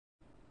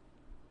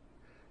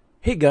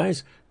Hey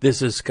guys,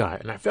 this is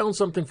Scott, and I found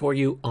something for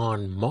you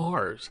on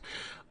Mars.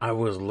 I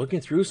was looking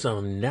through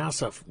some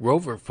NASA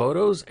rover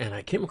photos, and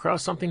I came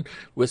across something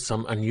with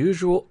some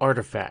unusual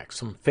artifacts,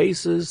 some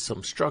faces,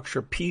 some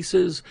structure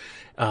pieces,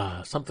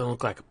 something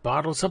looked like a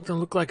bottle, something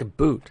looked like a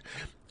boot.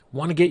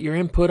 Want to get your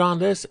input on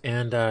this,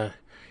 and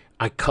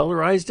I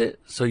colorized it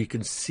so you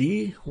can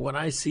see what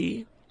I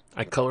see.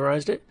 I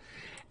colorized it,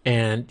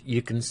 and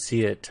you can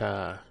see it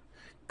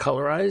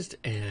colorized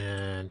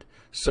and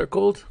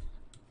circled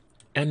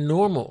and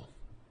normal,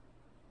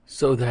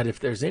 so that if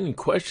there's any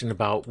question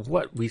about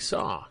what we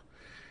saw,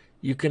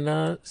 you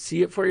can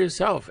see it for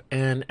yourself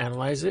and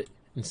analyze it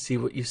and see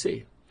what you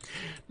see.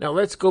 Now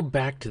let's go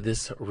back to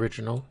this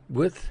original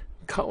with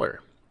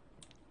color.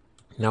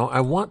 Now I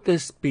want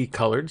this to be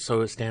colored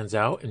so it stands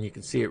out and you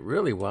can see it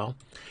really well.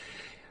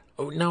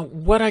 Now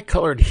what I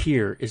colored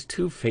here is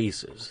two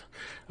faces,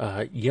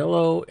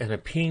 yellow and a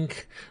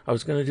pink. I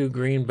was going to do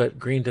green, but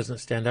green doesn't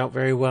stand out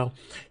very well.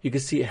 You can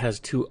see it has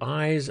two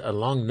eyes, a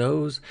long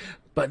nose,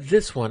 but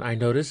this one I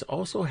noticed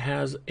also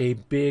has a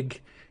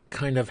big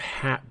kind of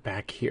hat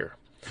back here.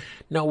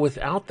 Now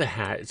without the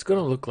hat, it's going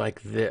to look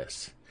like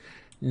this.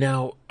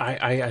 Now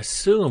I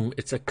assume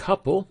it's a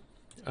couple,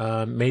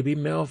 maybe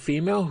male,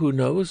 female, who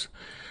knows,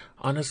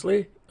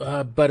 honestly,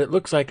 but it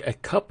looks like a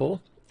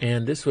couple.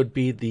 And this would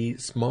be the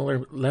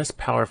smaller, less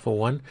powerful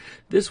one.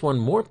 This one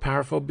more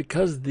powerful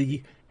because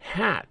the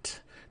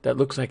hat that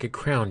looks like a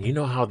crown. You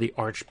know how the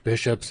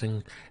archbishops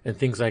and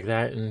things like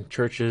that in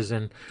churches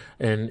and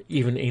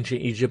even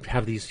ancient Egypt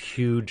have these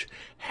huge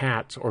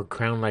hats or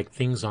crown-like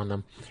things on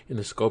them in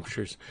the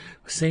sculptures.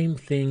 Same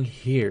thing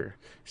here.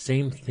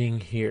 Same thing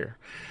here.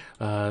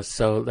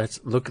 So let's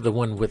look at the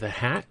one with a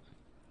hat.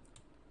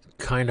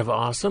 Kind of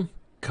awesome.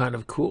 Kind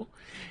of cool.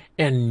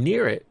 And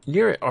near it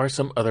are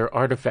some other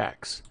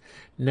artifacts.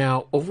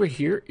 Now, over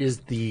here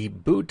is the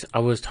boot I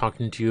was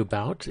talking to you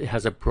about. It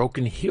has a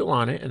broken heel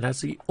on it, and that's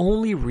the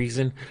only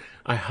reason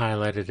I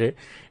highlighted it.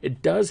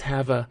 It does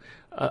have a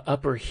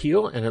upper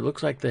heel, and it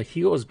looks like the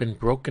heel has been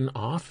broken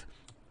off.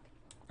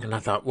 And I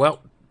thought,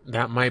 well,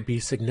 that might be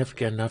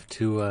significant enough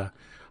to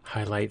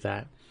highlight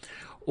that.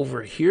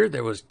 Over here,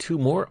 there was two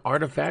more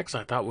artifacts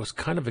I thought was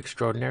kind of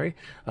extraordinary.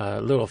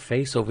 A little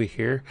face over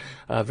here,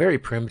 very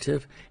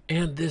primitive,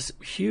 and this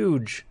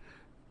huge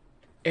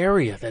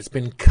area that's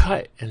been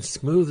cut and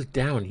smoothed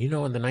down. You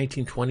know, in the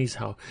 1930s,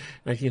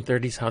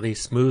 how they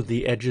smoothed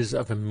the edges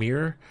of a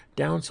mirror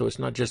down, so it's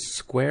not just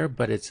square,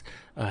 but it's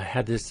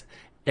had this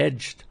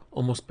edged,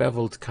 almost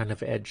beveled kind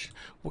of edge.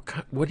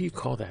 What do you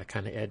call that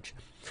kind of edge?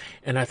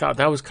 And I thought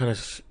that was kind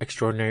of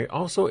extraordinary.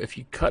 Also, if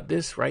you cut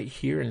this right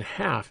here in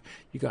half,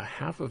 you got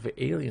half of an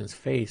alien's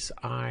face,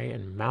 eye,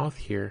 and mouth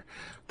here.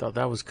 Thought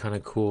that was kind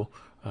of cool.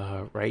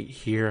 Right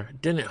here,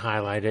 didn't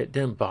highlight it,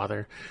 didn't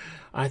bother.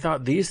 I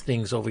thought these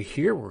things over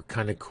here were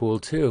kind of cool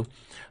too.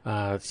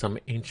 Some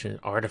ancient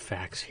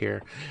artifacts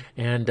here,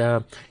 and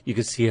you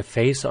can see a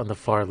face on the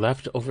far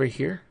left over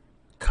here.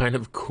 Kind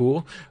of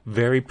cool,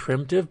 very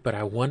primitive, but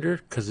I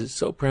wonder, because it's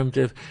so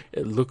primitive,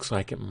 it looks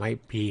like it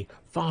might be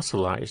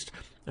fossilized.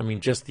 I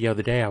mean, just the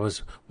other day, I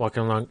was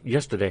walking along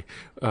yesterday,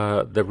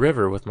 the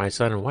river with my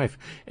son and wife,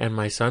 and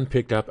my son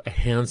picked up a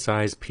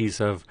hand-sized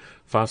piece of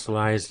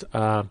fossilized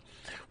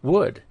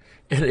wood.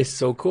 And it's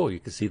so cool. You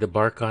can see the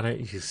bark on it.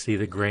 You can see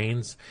the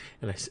grains.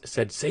 And I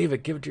said, save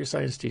it, give it to your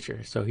science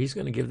teacher. So he's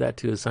going to give that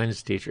to his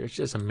science teacher. It's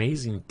just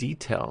amazing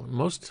detail.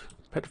 Most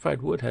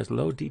petrified wood has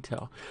low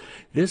detail.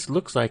 This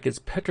looks like it's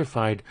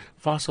petrified,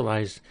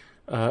 fossilized,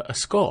 a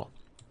skull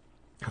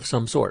of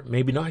some sort.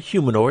 Maybe not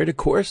humanoid, of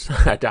course.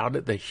 I doubt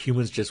it. The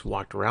humans just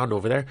walked around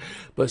over there.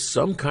 But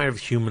some kind of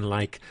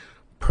human-like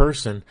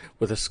person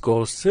with a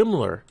skull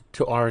similar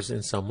to ours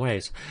in some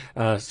ways.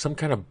 Some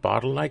kind of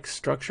bottle-like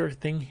structure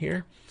thing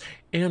here.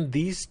 And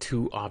these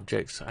two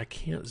objects, I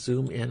can't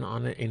zoom in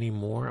on it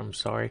anymore. I'm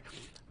sorry.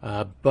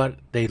 But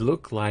they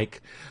look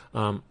like,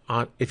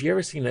 if you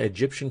ever seen an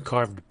Egyptian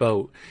carved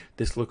boat,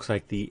 this looks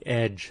like the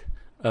edge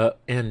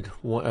end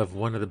of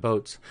one of the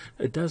boats.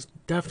 It does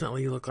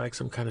definitely look like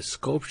some kind of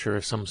sculpture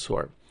of some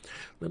sort.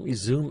 Let me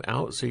zoom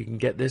out so you can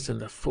get this in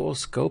the full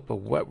scope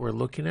of what we're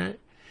looking at.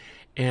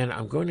 And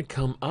I'm going to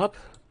come up,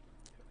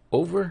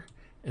 over,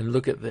 and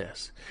look at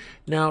this.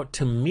 Now,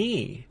 to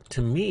me,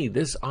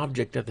 this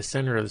object at the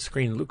center of the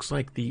screen looks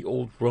like the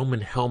old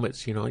Roman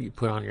helmets, you know, you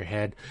put on your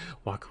head,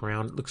 walk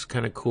around. It looks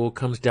kind of cool.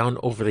 Comes down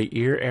over the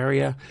ear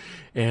area,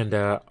 and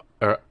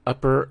our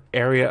upper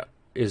area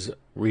is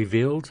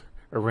revealed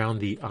around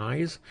the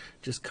eyes.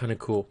 Just kind of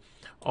cool.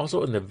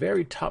 Also, in the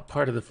very top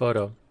part of the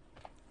photo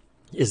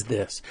is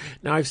this.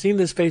 Now, I've seen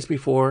this face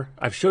before.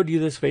 I've showed you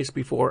this face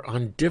before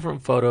on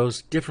different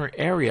photos, different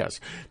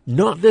areas.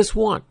 Not this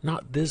one,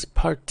 not this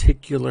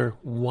particular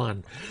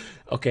one.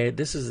 Okay,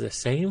 this is the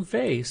same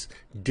face,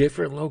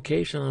 different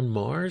location on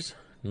Mars,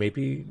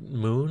 maybe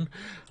Moon,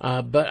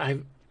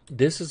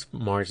 this is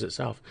Mars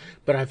itself.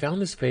 But I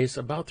found this face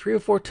about 3 or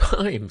 4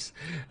 times.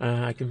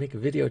 I can make a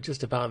video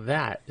just about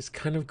that. It's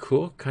kind of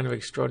cool, kind of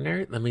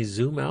extraordinary. Let me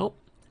zoom out,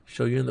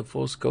 show you in the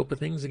full scope of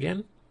things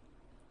again.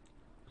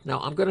 Now,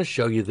 I'm going to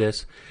show you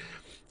this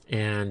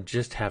and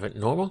just have it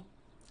normal.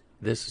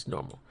 This is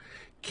normal.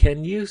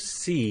 Can you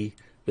see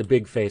the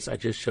big face I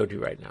just showed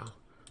you right now?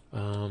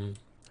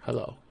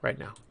 Hello, right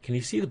now. Can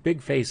you see the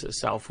big face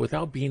itself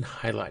without being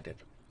highlighted?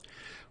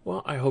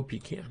 Well, I hope you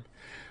can.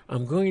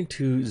 I'm going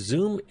to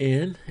zoom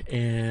in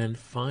and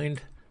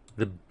find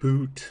the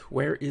boot.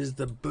 Where is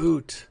the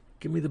boot?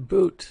 Give me the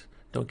boot.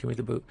 Don't give me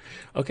the boot.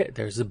 Okay,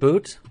 there's the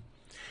boot.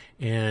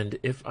 And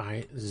if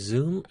I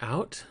zoom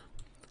out,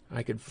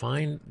 I could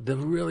find the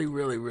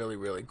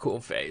really cool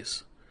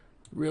face.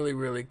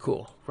 Really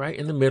cool. Right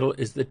in the middle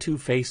is the two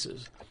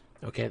faces.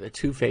 Okay, the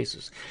two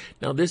faces.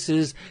 Now this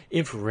is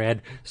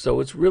infrared,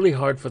 so it's really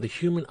hard for the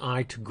human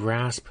eye to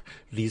grasp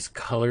these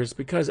colors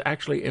because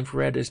actually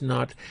infrared is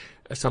not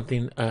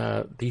something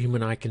the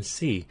human eye can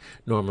see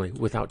normally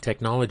without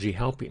technology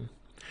helping.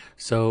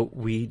 So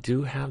we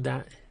do have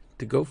that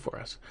to go for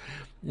us.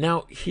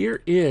 Now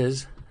here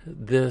is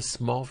the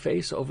small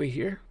face over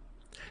here,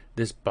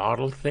 this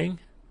bottle thing,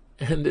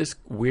 and this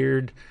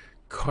weird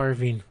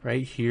carving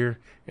right here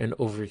and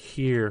over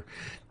here.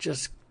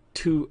 Just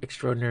two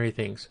extraordinary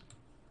things.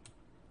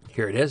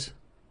 Here it is,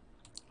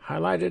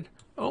 highlighted.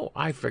 Oh,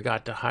 I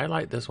forgot to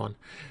highlight this one.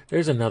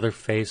 There's another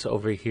face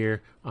over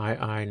here.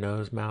 Eye,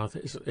 nose, mouth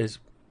is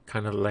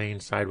kind of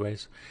laying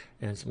sideways,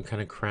 and some kind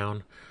of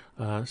crown.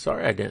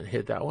 Sorry I didn't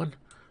hit that one.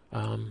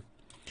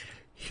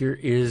 Here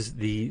is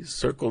the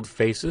circled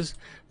faces,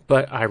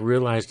 but I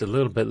realized a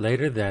little bit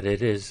later that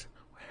it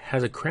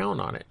has a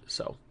crown on it,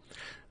 so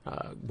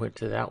went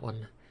to that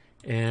one.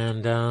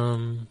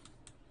 And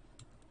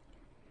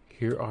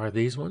here are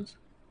these ones.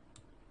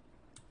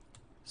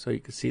 So you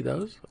can see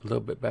those a little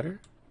bit better.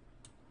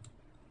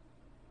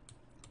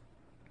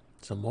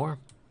 Some more.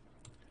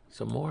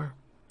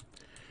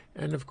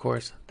 And of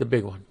course, the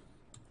big one.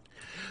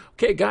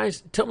 Okay,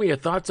 guys, tell me your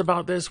thoughts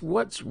about this.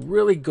 What's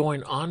really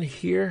going on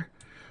here?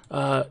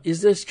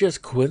 Is this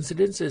just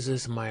coincidence? Is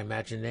this my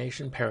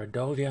imagination,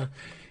 pareidolia?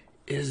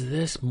 Is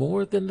this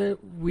more than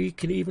we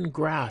can even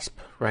grasp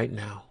right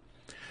now?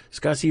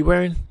 Scott C.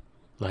 Waring,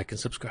 like and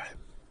subscribe.